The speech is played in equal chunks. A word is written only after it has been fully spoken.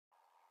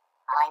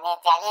On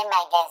est allé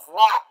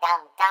magasiner à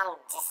Downtown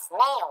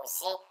Disney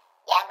aussi.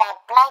 Il y avait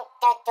plein de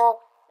toutous,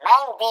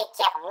 même des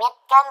Kermit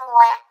comme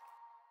moi.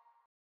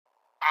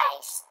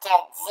 Hey, je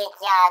te dis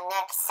qu'il y en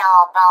a qui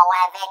sont bons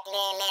avec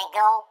les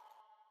Legos.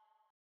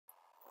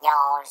 Ils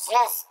ont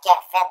juste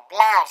fait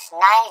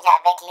Blanche-Neige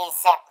avec les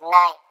 7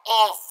 nains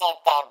et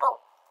c'était beau.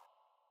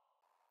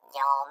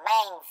 Ils ont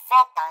même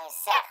fait un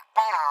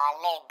serpent en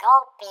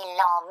Lego puis ils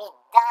l'ont mis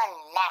dans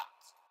le lac.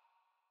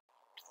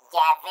 Puis il y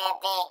avait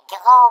des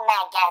gros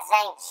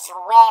magasins de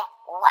jouets.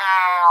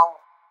 Wow!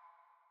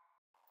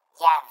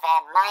 Il y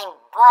avait même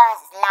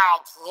Buzz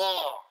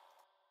Lightyear.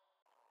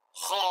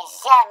 J'ai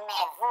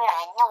jamais vu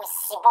un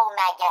aussi beau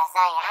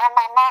magasin, hein,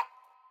 maman?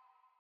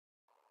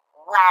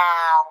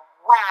 Wow,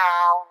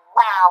 wow,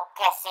 wow,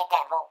 que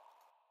c'était beau.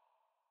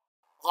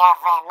 Il y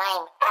avait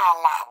même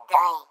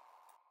Aladdin.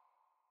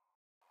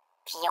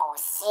 Puis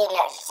aussi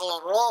le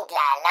génie de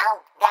la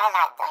lampe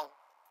d'Aladin.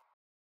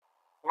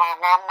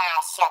 Maman m'a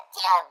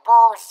acheté un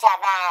beau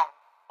cheval.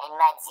 Elle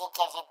m'a dit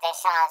que j'étais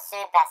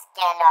chanceux parce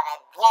qu'elle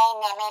aurait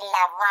bien aimé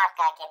l'avoir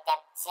quand elle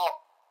était petite.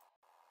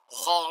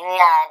 J'ai eu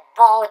un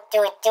beau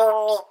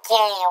toutou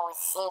Mickey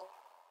aussi.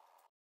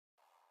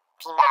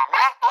 Puis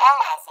maman,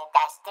 elle s'est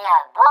acheté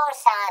un beau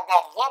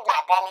chandelier de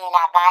la Belle et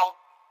la Bête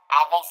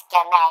avec ce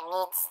que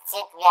mamie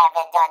Titi lui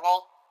avait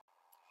donné.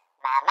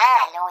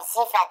 Maman, elle a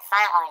aussi fait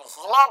faire un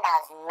gilet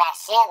dans une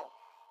machine.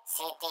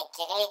 C'est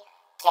écrit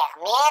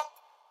Kermit,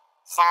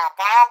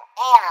 Chantal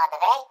et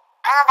André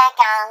en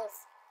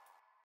vacances.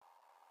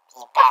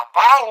 Puis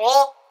papa,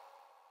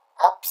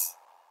 lui, oups,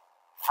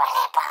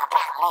 fallait pas en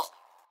parler.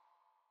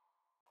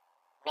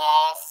 Mais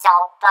elles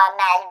sont pas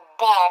mal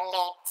belles,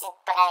 les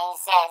petites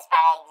princesses,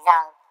 par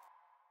exemple.